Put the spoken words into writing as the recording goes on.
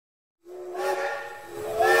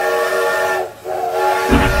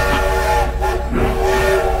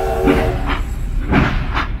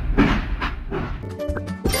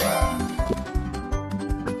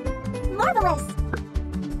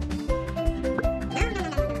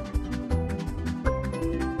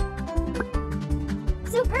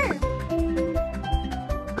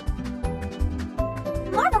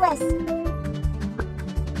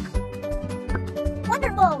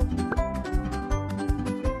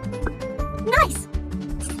Nice!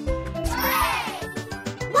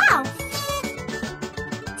 Wow!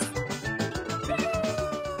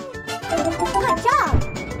 Good job!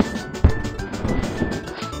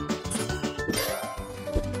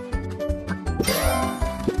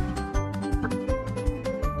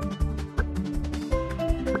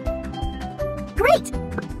 Great!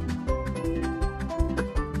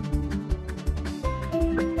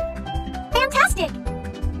 Fantastic!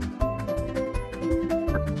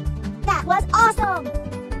 That was awesome!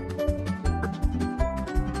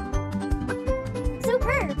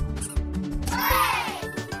 Superb!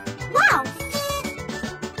 Wow!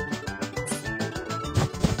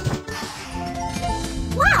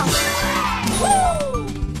 Wow! Woo!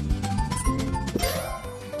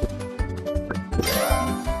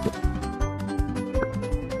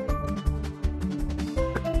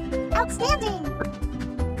 Outstanding!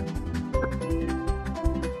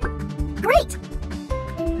 Great!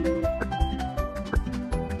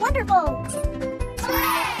 Wonderful!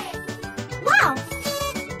 Wow!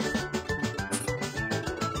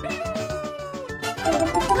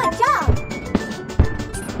 Good job!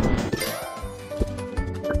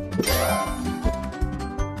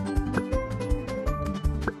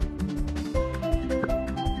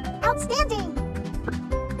 Outstanding!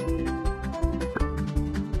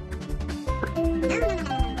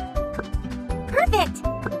 Perfect!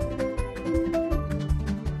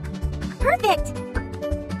 Perfect!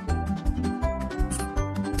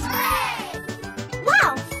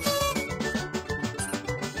 Wow!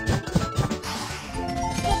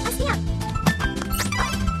 Get a stamp!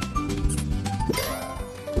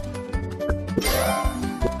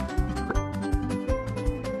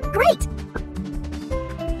 Great!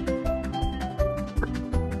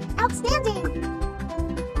 Outstanding!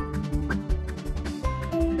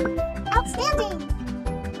 Outstanding!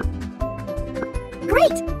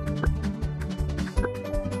 Great!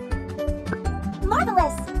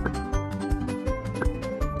 Marvelous!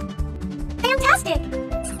 Fantastic!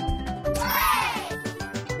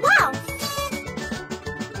 Wow!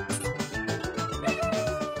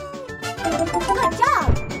 Good job!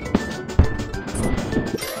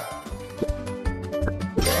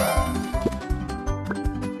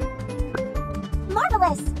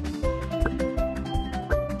 Marvelous!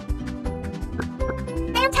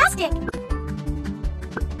 Fantastic!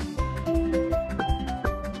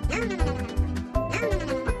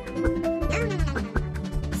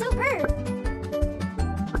 Superb!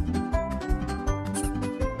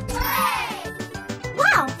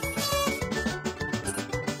 Wow!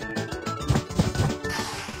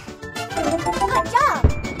 Good job!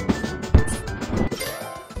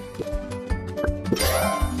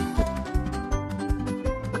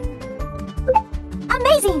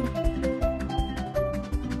 Amazing!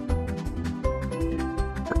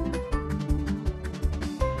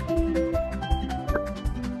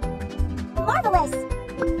 Marvelous!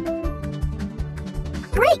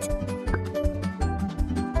 Great!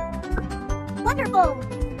 Wonderful!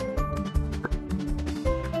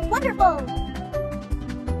 Wonderful!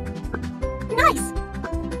 Nice!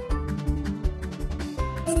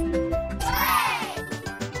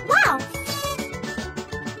 Wow!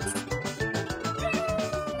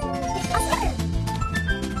 A sticker!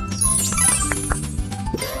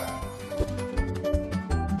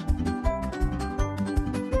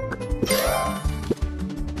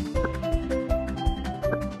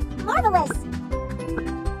 Marvelous!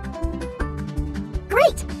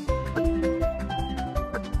 Great!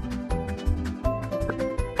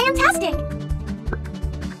 Fantastic!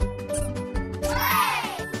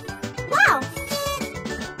 Wow!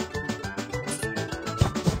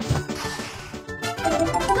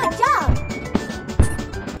 Good job!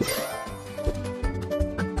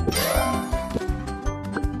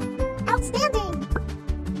 Outstanding!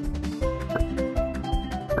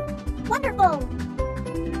 Wonderful!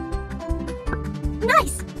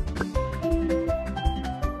 Nice!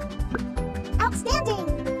 Outstanding!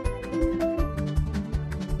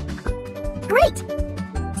 Great!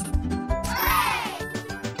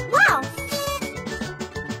 Wow!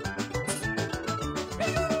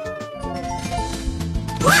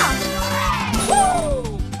 Wow!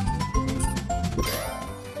 Woo!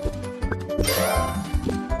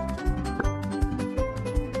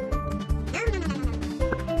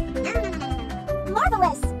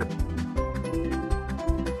 Marvelous!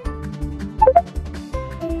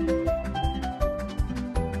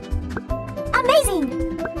 Amazing!